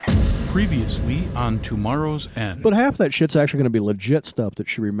Previously on Tomorrow's End. But half that shit's actually going to be legit stuff that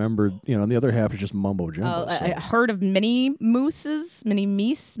she remembered, and the other half is just mumbo jumbo. A herd of mini mooses, mini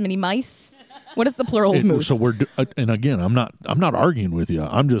meese, mini mice. What is the plural of moose? So and again, I'm not arguing with you.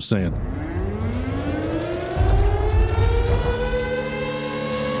 I'm just saying.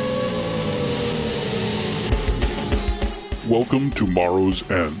 Welcome to Tomorrow's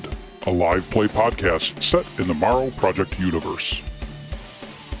End, a live play podcast set in the Morrow Project universe.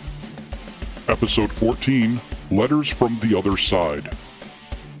 Episode 14, Letters from the Other Side.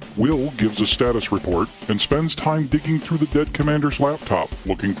 Will gives a status report and spends time digging through the dead commander's laptop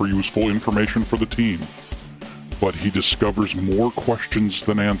looking for useful information for the team. But he discovers more questions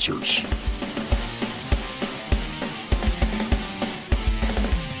than answers.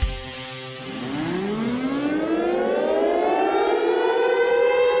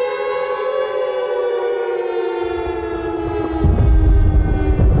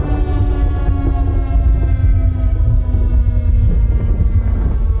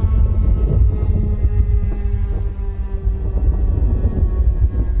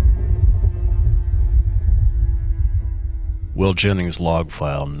 Will Jennings log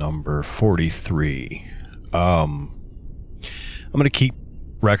file number 43. I'm going to keep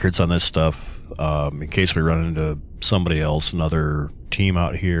records on this stuff in case we run into somebody else, another team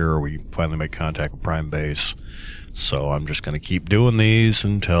out here, or we finally make contact with Prime Base. So I'm just going to keep doing these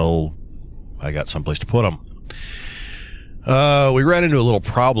until I got someplace to put them. We ran into a little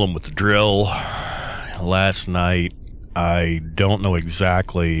problem with the drill last night. I don't know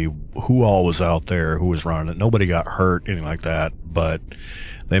exactly who all was out there, who was running it. Nobody got hurt, anything like that, but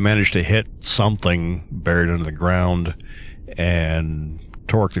they managed to hit something buried under the ground and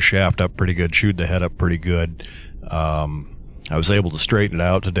torque the shaft up pretty good, chewed the head up pretty good. I was able to straighten it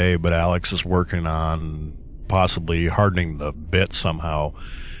out today, but Alex is working on possibly hardening the bit somehow.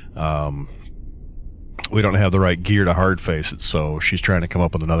 We don't have the right gear to hard face it, so she's trying to come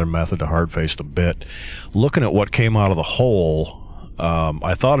up with another method to hard face the bit. Looking at what came out of the hole,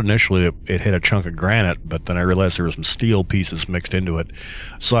 I thought initially it hit a chunk of granite, but then I realized there were some steel pieces mixed into it.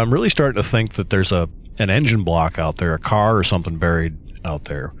 So I'm really starting to think that there's an engine block out there, a car or something buried out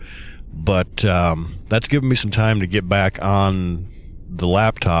there. But that's given me some time to get back on the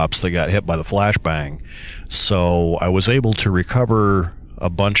laptops that got hit by the flashbang. So I was able to recover a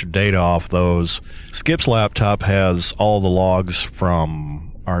bunch of data off those. Skip's laptop has all the logs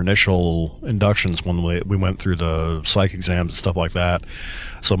from our initial inductions when we went through the psych exams and stuff like that.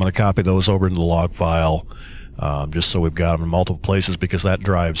 So I'm going to copy those over into the log file, just so we've got them in multiple places, because that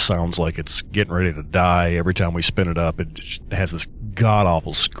drive sounds like it's getting ready to die. Every time we spin it up, it has this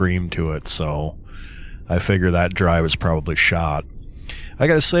god-awful scream to it. So I figure that drive is probably shot. I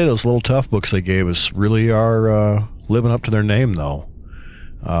got to say, those little tough books they gave us really are living up to their name, though.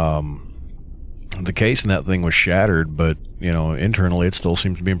 The case in that thing was shattered, but internally it still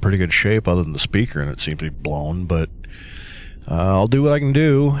seems to be in pretty good shape, other than the speaker, and it seems to be blown. But I'll do what I can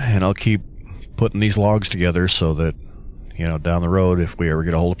do, and I'll keep putting these logs together so that down the road, if we ever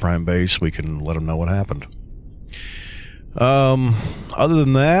get a hold of Prime Base, we can let them know what happened. Other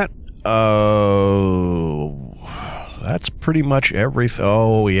than that, that's pretty much everything.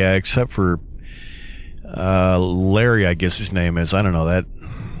 Oh yeah, except for Larry, I guess his name is. I don't know, that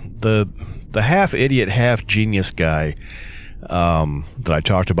the half idiot, half genius guy that I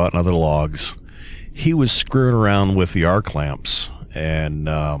talked about in other logs. He was screwing around with the arc lamps and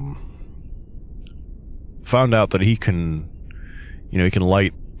found out that he can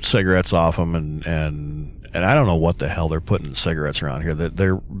light cigarettes off them, and I don't know what the hell they're putting in cigarettes around here.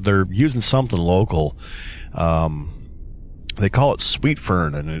 They're using something local. They call it sweet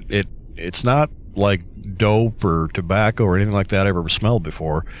fern, and it's not like dope or tobacco or anything like that I've ever smelled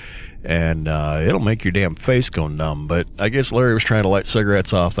before, and it'll make your damn face go numb. But I guess Larry was trying to light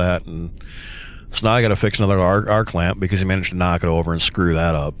cigarettes off that, and so now I gotta fix another arc lamp because he managed to knock it over and screw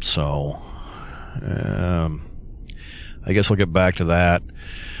that up. So I guess I'll get back to that.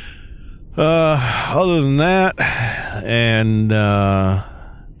 Other than that, and the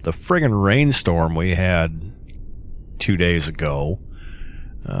friggin' rainstorm we had 2 days ago,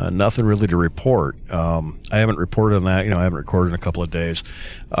 nothing really to report. I haven't reported on that. I haven't recorded in a couple of days.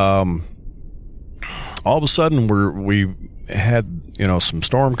 All of a sudden, we had some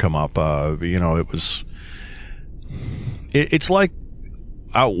storm come up. It's like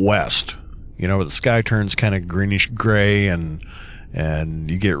out west, where the sky turns kind of greenish gray, and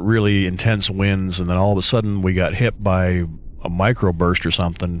you get really intense winds, and then all of a sudden we got hit by a microburst or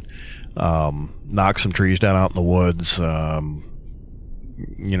something, knocked some trees down out in the woods,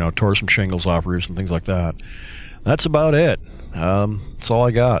 tore some shingles off roofs and things like that. That's about it. That's all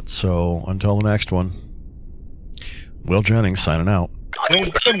I got. So until the next one, Will Jennings signing out.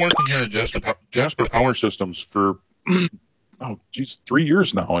 We've been working here at Jasper Power Systems for 3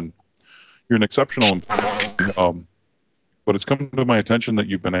 years now, and you're an exceptional employee. But it's come to my attention that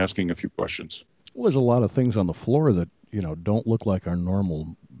you've been asking a few questions. Well, there's a lot of things on the floor that, don't look like our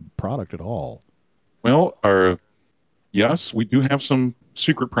normal product at all. Well, yes, we do have some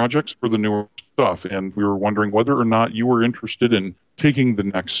secret projects for the newer stuff, and we were wondering whether or not you were interested in taking the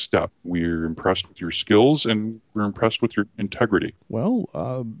next step. We're impressed with your skills, and we're impressed with your integrity. Well,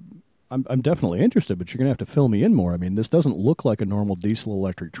 I'm definitely interested, but you're going to have to fill me in more. I mean, this doesn't look like a normal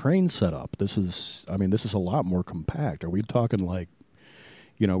diesel-electric train setup. This is a lot more compact. Are we talking like,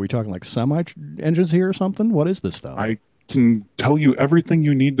 semi-engines here or something? What is this stuff? I can tell you everything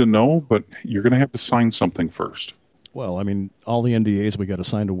you need to know, but you're going to have to sign something first. Well, I mean, all the NDAs we got to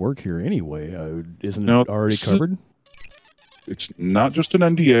sign to work here anyway. Isn't it already covered? It's not just an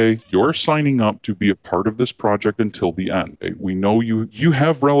NDA. You're signing up to be a part of this project until the end. We know you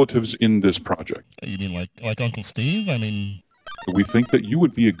have relatives in this project. You mean like Uncle Steve? I mean... We think that you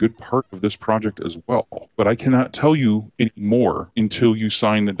would be a good part of this project as well. But I cannot tell you any more until you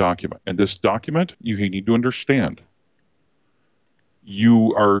sign the document. And this document, you need to understand.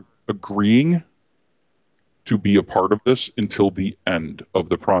 You are agreeing to be a part of this until the end of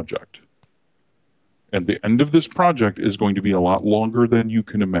the project. And the end of this project is going to be a lot longer than you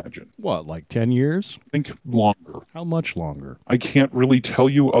can imagine. What, like 10 years? Think longer. How much longer? I can't really tell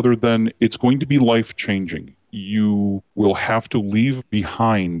you other than it's going to be life-changing. You will have to leave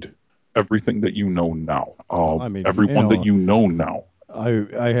behind everything that you know now. Everyone that you know now.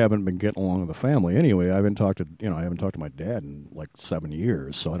 I haven't been getting along with the family anyway. I haven't talked to my dad in like 7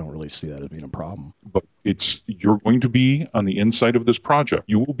 years, so I don't really see that as being a problem. But you're going to be on the inside of this project.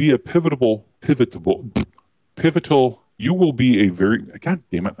 You will be a pivotal. You will be a very, God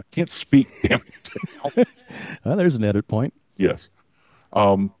damn it, I can't speak. Damn it. Well, there's an edit point. Yes.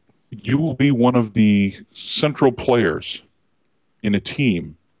 You will be one of the central players in a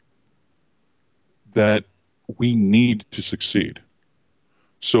team that we need to succeed.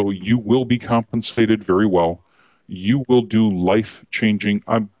 So you will be compensated very well. You will do life-changing,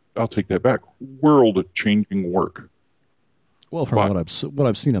 I'll take that back, world-changing work. Well, from what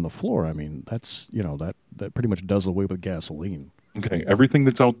I've seen on the floor, I mean, that's, that pretty much does away with gasoline. Okay, everything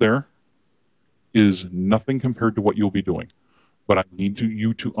that's out there is nothing compared to what you'll be doing. But I need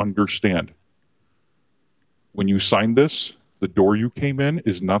you to understand, when you sign this, the door you came in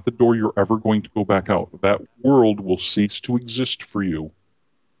is not the door you're ever going to go back out. That world will cease to exist for you,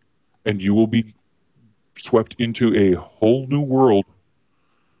 and you will be swept into a whole new world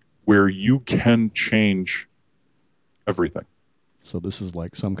where you can change everything. So this is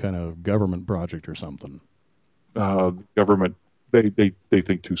like some kind of government project or something. Government, they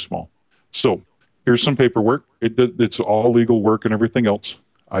think too small. So here's some paperwork. It's all legal work and everything else.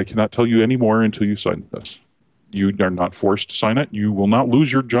 I cannot tell you any more until you sign this. You are not forced to sign it. You will not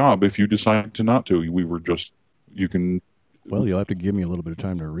lose your job if you decide to not to. Well, you'll have to give me a little bit of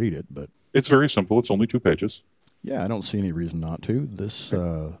time to read it, but... It's very simple. It's only 2 pages. Yeah, I don't see any reason not to. This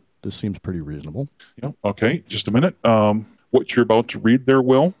seems pretty reasonable. Yeah. Okay, just a minute. What you're about to read there,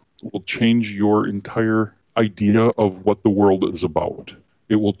 will change your entire idea of what the world is about.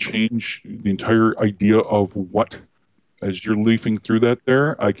 It will change the entire idea of what, as you're leafing through that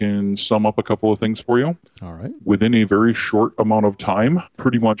there, I can sum up a couple of things for you. All right. Within a very short amount of time,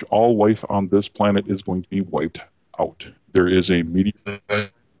 pretty much all life on this planet is going to be wiped out. There is a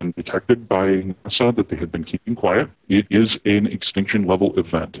meteorite detected by NASA that they had been keeping quiet. It is an extinction level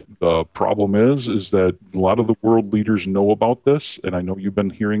event. The problem is that a lot of the world leaders know about this, and I know you've been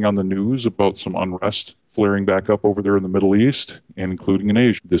hearing on the news about some unrest flaring back up over there in the Middle East, and including in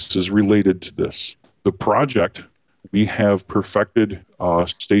Asia. This is related to this. The project, we have perfected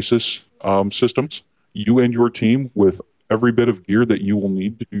stasis systems. You and your team, with every bit of gear that you will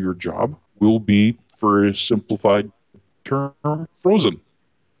need to do your job, will be, for a simplified term, frozen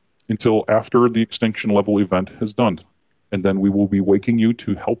until after the extinction level event has done. And then we will be waking you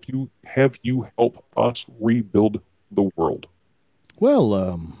to have you help us rebuild the world.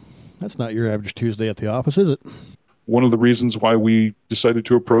 Well, that's not your average Tuesday at the office, is it? One of the reasons why we decided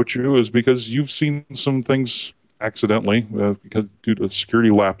to approach you is because you've seen some things accidentally, because due to security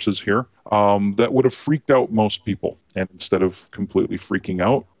lapses here, that would have freaked out most people. And instead of completely freaking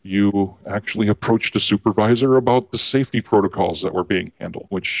out, you actually approached a supervisor about the safety protocols that were being handled,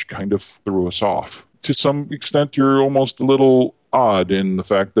 which kind of threw us off. To some extent, you're almost a little odd in the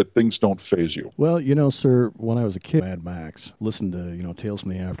fact that things don't phase you. Well, sir, when I was a kid, Mad Max, listened to, Tales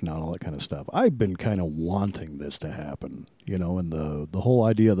from the Afternoon and all that kind of stuff. I've been kind of wanting this to happen, and the whole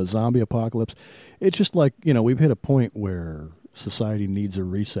idea of the zombie apocalypse. It's just like, we've hit a point where society needs a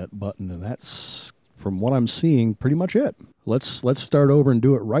reset button, and that's, from what I'm seeing, pretty much it. Let's start over and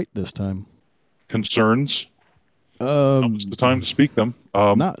do it right this time. Concerns? Now's the time to speak them.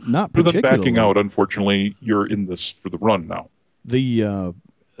 Not for them particularly. backing out, unfortunately, you're in this for the run now. The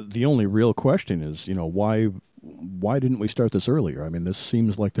only real question is, why didn't we start this earlier? I mean, this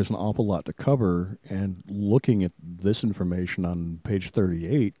seems like there's an awful lot to cover, and looking at this information on page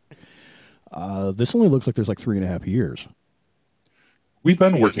 38, this only looks like there's like 3.5 years. We've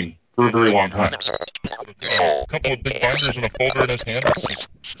been working for a very long time. A couple of big binders and a folder in his hand.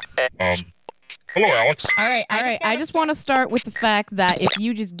 Hello, Alex. All right. I just want to start with the fact that if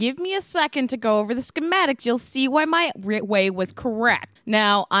you just give me a second to go over the schematics, you'll see why my way was correct.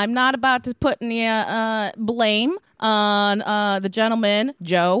 Now, I'm not about to put any blame on the gentleman,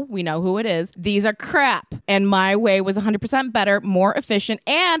 Joe. We know who it is. These are crap. And my way was 100% better, more efficient,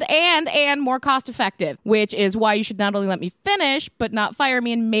 and more cost-effective, which is why you should not only let me finish, but not fire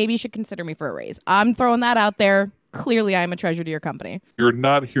me, and maybe you should consider me for a raise. I'm throwing that out there. Clearly, I am a treasure to your company. You're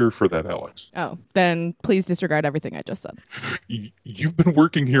not here for that, Alex. Oh, then please disregard everything I just said. You've been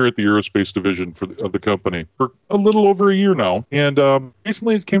working here at the aerospace division of the company for a little over a year now, and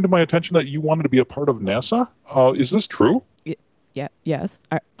recently it came to my attention that you wanted to be a part of NASA. Is this true? Yeah. Yes.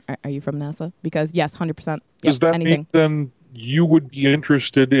 Are you from NASA? Because yes, 100%. Does that mean then you would be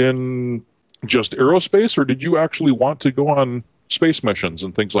interested in just aerospace, or did you actually want to go on space missions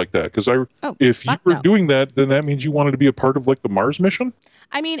and things like that? Because if you were doing that, then that means you wanted to be a part of like the Mars mission.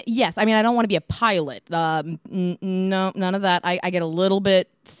 I mean, yes. I mean, I don't want to be a pilot. No, none of that. I get a little bit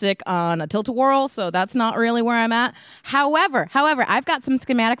sick on a tilt-a-whirl, so that's not really where I'm at. However, I've got some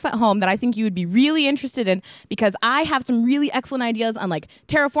schematics at home that I think you would be really interested in, because I have some really excellent ideas on like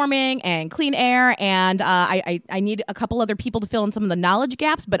terraforming and clean air, and I need a couple other people to fill in some of the knowledge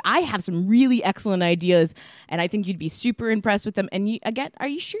gaps, but I have some really excellent ideas, and I think you'd be super impressed with them. And are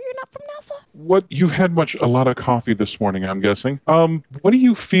you sure you're not from NASA? You've had a lot of coffee this morning, I'm guessing. What do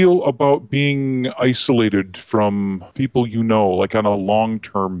you feel about being isolated from people like on a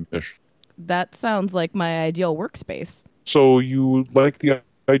long-term mission? That sounds like my ideal workspace. So you like the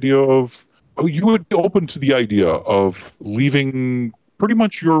idea of... you would be open to the idea of leaving pretty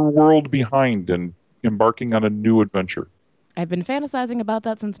much your world behind and embarking on a new adventure. I've been fantasizing about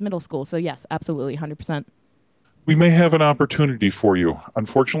that since middle school, so yes, absolutely, 100%. We may have an opportunity for you.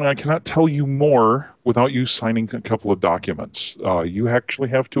 Unfortunately, I cannot tell you more without you signing a couple of documents. You actually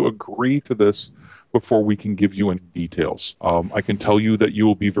have to agree to this before we can give you any details. I can tell you that you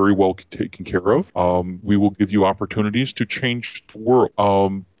will be very well taken care of. We will give you opportunities to change the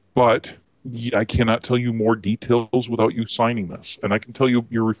world. But I cannot tell you more details without you signing this. And I can tell you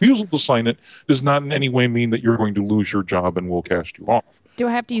your refusal to sign it does not in any way mean that you're going to lose your job and we'll cast you off. Do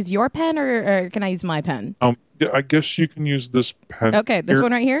I have to use your pen or can I use my pen? I guess you can use this pen. Okay, this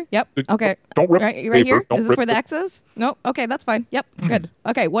one right here? Yep. Okay. Don't rip right paper. here? Don't Is this rip where the X is? No? Okay, that's fine. Yep, good.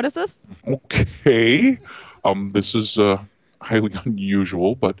 Okay, what is this? Okay. This is highly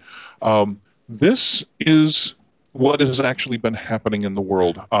unusual, but this is what has actually been happening in the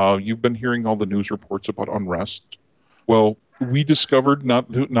world. You've been hearing all the news reports about unrest. Well, we discovered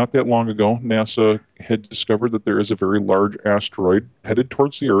not that long ago, NASA had discovered that there is a very large asteroid headed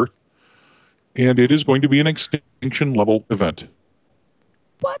towards the Earth, and it is going to be an extinction level event.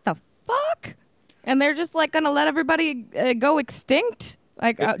 What the fuck? And they're just like going to let everybody go extinct?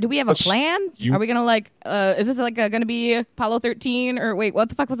 Like, do we have a plan? Are we going to like, is this like going to be Apollo 13? Or wait, what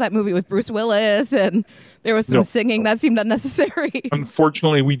the fuck was that movie with Bruce Willis? And there was some singing that seemed unnecessary.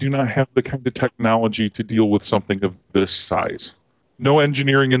 Unfortunately, we do not have the kind of technology to deal with something of this size. No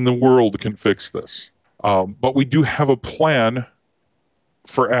engineering in the world can fix this. But we do have a plan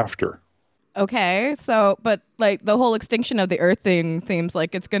for after. Okay, so, but like the whole extinction of the Earth thing seems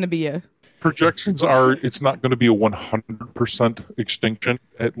like it's going to be a... Projections are it's not going to be a 100% extinction.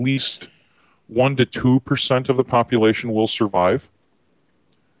 At least 1 to 2% of the population will survive.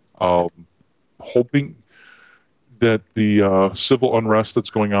 Hoping that the civil unrest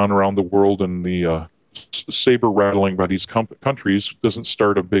that's going on around the world and the saber rattling by these countries doesn't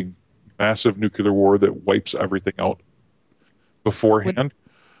start a big, massive nuclear war that wipes everything out beforehand.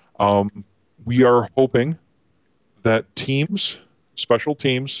 We are hoping that special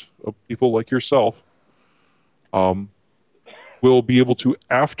teams of people like yourself, will be able to,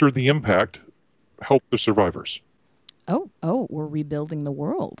 after the impact, help the survivors. Oh, we're rebuilding the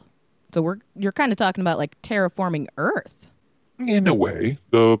world. So you're kind of talking about like terraforming Earth. In a way,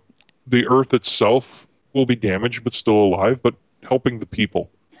 the Earth itself will be damaged but still alive, but helping the people,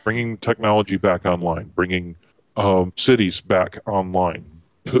 bringing technology back online, bringing cities back online,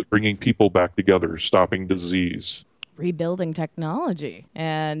 bringing people back together, stopping disease. Rebuilding technology.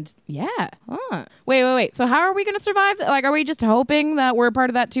 And yeah. Huh. Wait. So how are we going to survive? Like, are we just hoping that we're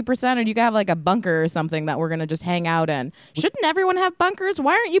part of that 2%, or do you have like a bunker or something that we're going to just hang out in? Shouldn't everyone have bunkers?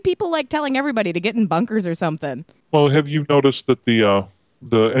 Why aren't you people like telling everybody to get in bunkers or something? Well, have you noticed that the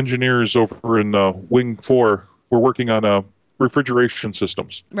engineers over in Wing 4 were working on refrigeration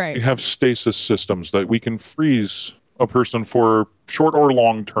systems? Right. We have stasis systems that we can freeze a person for short or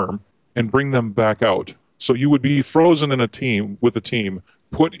long term and bring them back out. So you would be frozen in a team,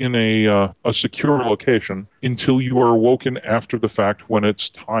 put in a secure location until you are awoken after the fact when it's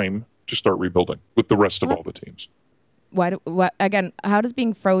time to start rebuilding with the rest of all the teams. Again, how does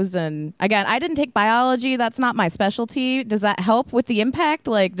being frozen... Again, I didn't take biology. That's not my specialty. Does that help with the impact?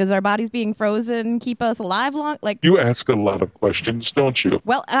 Like, does our bodies being frozen keep us alive long? Like, you ask a lot of questions, don't you?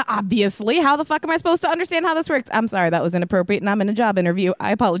 Well, obviously. How the fuck am I supposed to understand how this works? I'm sorry, that was inappropriate, and I'm in a job interview.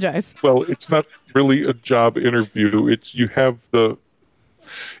 I apologize. Well, it's not really a job interview.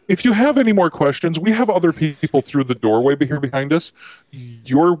 If you have any more questions, we have other people through the doorway here behind us.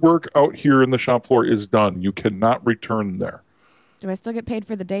 Your work out here in the shop floor is done. You cannot return there. Do I still get paid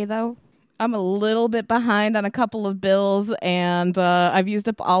for the day, though? I'm a little bit behind on a couple of bills, and I've used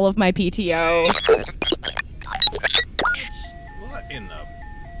up all of my PTO. What in the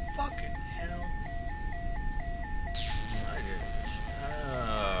fucking hell?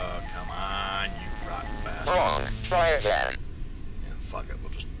 Oh, come on, you rotten bastard. Wrong. Try again. Yeah, fuck it,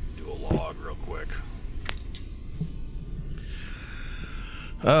 we'll just do a log real quick.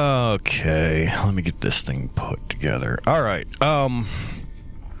 Okay, let me get this thing put together. All right, Bill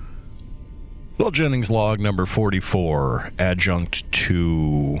Jennings log number 44, adjunct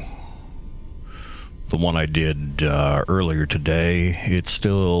to the one I did earlier today. It's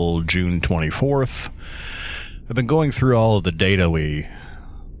still June 24th. I've been going through all of the data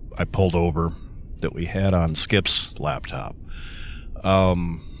I pulled over that we had on Skip's laptop.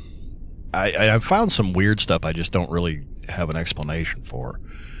 I found some weird stuff I just don't really have an explanation for.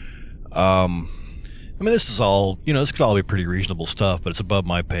 I mean, this is all, this could all be pretty reasonable stuff, but it's above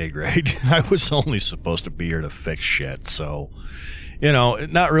my pay grade. I was only supposed to be here to fix shit, so,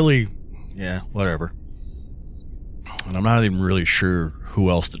 not really, whatever. And I'm not even really sure who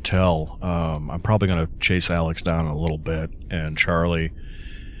else to tell. I'm probably going to chase Alex down a little bit, and Charlie,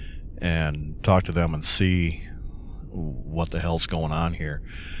 and talk to them and see what the hell's going on here.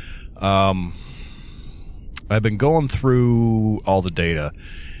 I've been going through all the data.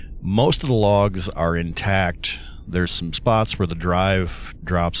 Most of the logs are intact. There's some spots where the drive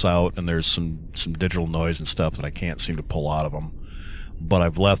drops out, and there's some digital noise and stuff that I can't seem to pull out of them. But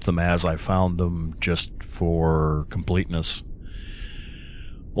I've left them as I found them just for completeness.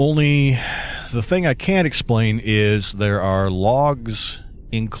 Only the thing I can't explain is there are logs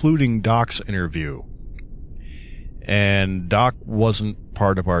including Doc's interview. And Doc wasn't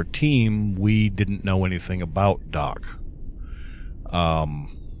part of our team. We didn't know anything about Doc.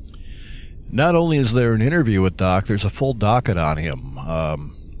 Not only is there an interview with Doc, there's a full docket on him,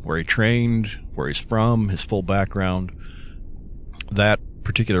 where he trained, where he's from, his full background. That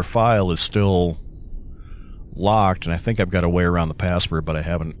particular file is still locked, and I think I've got a way around the password, but I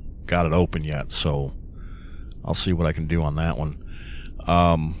haven't got it open yet, so I'll see what I can do on that one.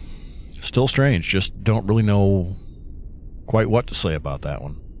 Still strange, just don't really know quite what to say about that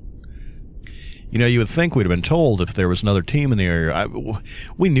one. You would think we'd have been told if there was another team in the area.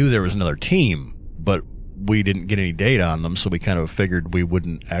 We knew there was another team, but we didn't get any data on them, so we kind of figured we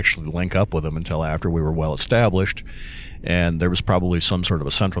wouldn't actually link up with them until after we were well established, and there was probably some sort of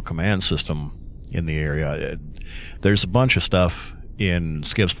a central command system in the area. There's a bunch of stuff in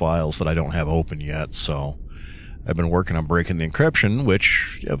Skip's files that I don't have open yet, so I've been working on breaking the encryption,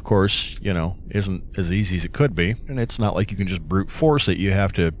 which, of course, isn't as easy as it could be, and it's not like you can just brute force it. You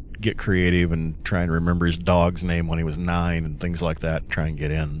have to get creative and try and remember his dog's name when he was 9 and things like that, try and get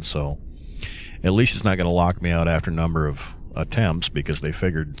in. So at least it's not going to lock me out after a number of attempts, because they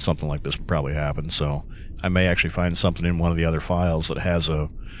figured something like this would probably happen. So I may actually find something in one of the other files that has a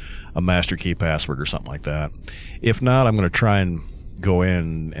master key password or something like that. If not, I'm going to try and go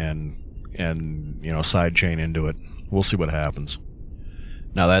in and sidechain into it. We'll see what happens.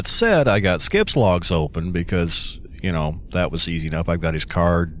 Now, that said, I got Skip's logs open because, that was easy enough. I've got his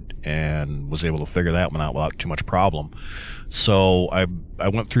card and was able to figure that one out without too much problem. So I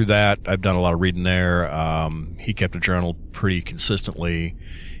went through that. I've done a lot of reading there. He kept a journal pretty consistently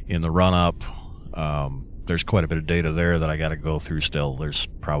in the run-up. there's quite a bit of data there that I got to go through still. There's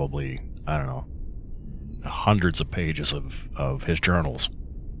probably, I don't know, hundreds of pages of his journals.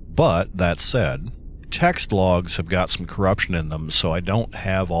 But that said, text logs have got some corruption in them, so I don't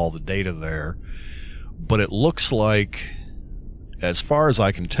have all the data there. But it looks like, as far as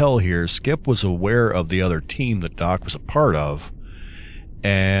I can tell here, Skip was aware of the other team that Doc was a part of,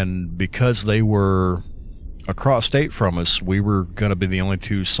 and because they were across state from us, we were going to be the only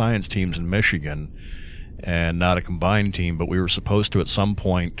two science teams in Michigan and not a combined team, but we were supposed to at some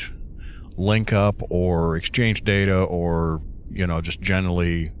point link up or exchange data or, you know, just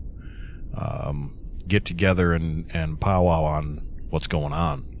generally get together and powwow on what's going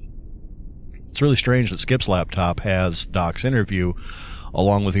on. It's really strange that Skip's laptop has Doc's interview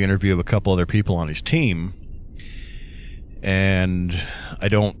along with the interview of a couple other people on his team, and I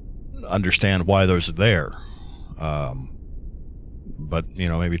don't understand why those are there. But, you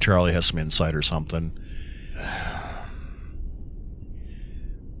know, maybe Charlie has some insight or something.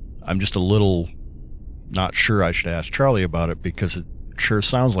 I'm just a little not sure I should ask Charlie about it because it sure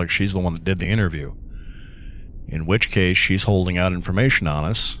sounds like she's the one that did the interview. In which case, she's holding out information on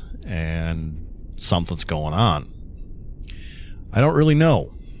us, and something's going on. I don't really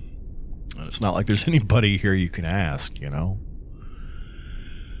know. It's not like there's anybody here you can ask, you know.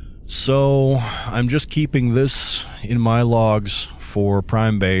 So I'm just keeping this in my logs for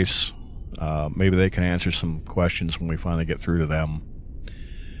Prime Base. Maybe they can answer some questions when we finally get through to them.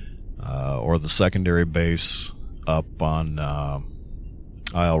 Or the secondary base up on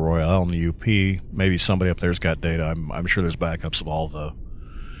Isle Royale in the UP. Maybe somebody up there's got data. I'm sure there's backups of all the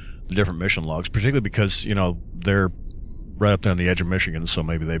different mission logs, particularly because, you know, they're right up there on the edge of Michigan, so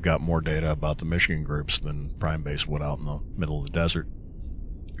maybe they've got more data about the Michigan groups than Prime Base would out in the middle of the desert.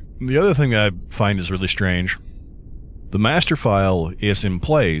 The other thing that I find is really strange, the master file is in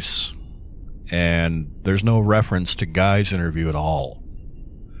place, and there's no reference to Guy's interview at all.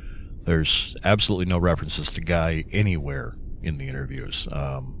 There's absolutely no references to Guy anywhere in the interviews.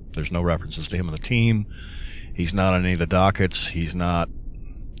 There's no references to him and the team. He's not on any of the dockets. He's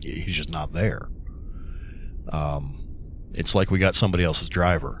just not there. It's like we got somebody else's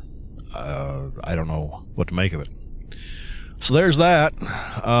driver. I don't know what to make of it. So there's that.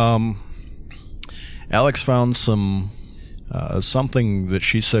 Alex found something that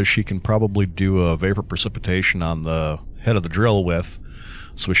she says she can probably do a vapor precipitation on the head of the drill with.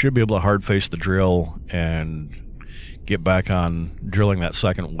 So we should be able to hard face the drill and get back on drilling that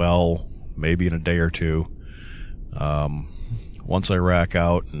second well, maybe in a day or two. Once I rack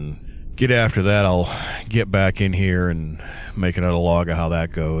out and get after that, I'll get back in here and make another log of how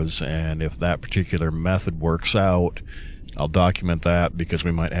that goes. And if that particular method works out, I'll document that because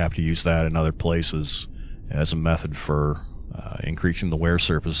we might have to use that in other places as a method for increasing the wear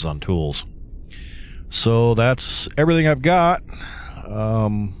surfaces on tools. So that's everything I've got.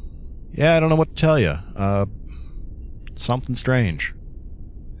 Yeah, I don't know what to tell you. Something strange.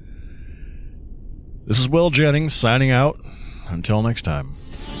 This is Will Jennings signing out. Until next time.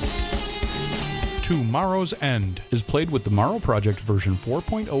 Tomorrow's End is played with the Morrow Project version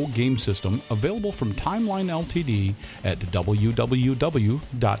 4.0 game system available from Timeline Ltd. at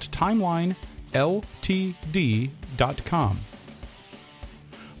www.timelineltd.com.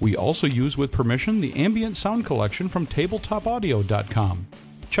 We also use with permission the ambient sound collection from tabletopaudio.com.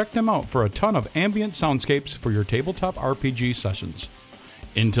 Check them out for a ton of ambient soundscapes for your tabletop RPG sessions.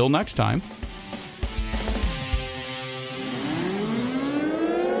 Until next time,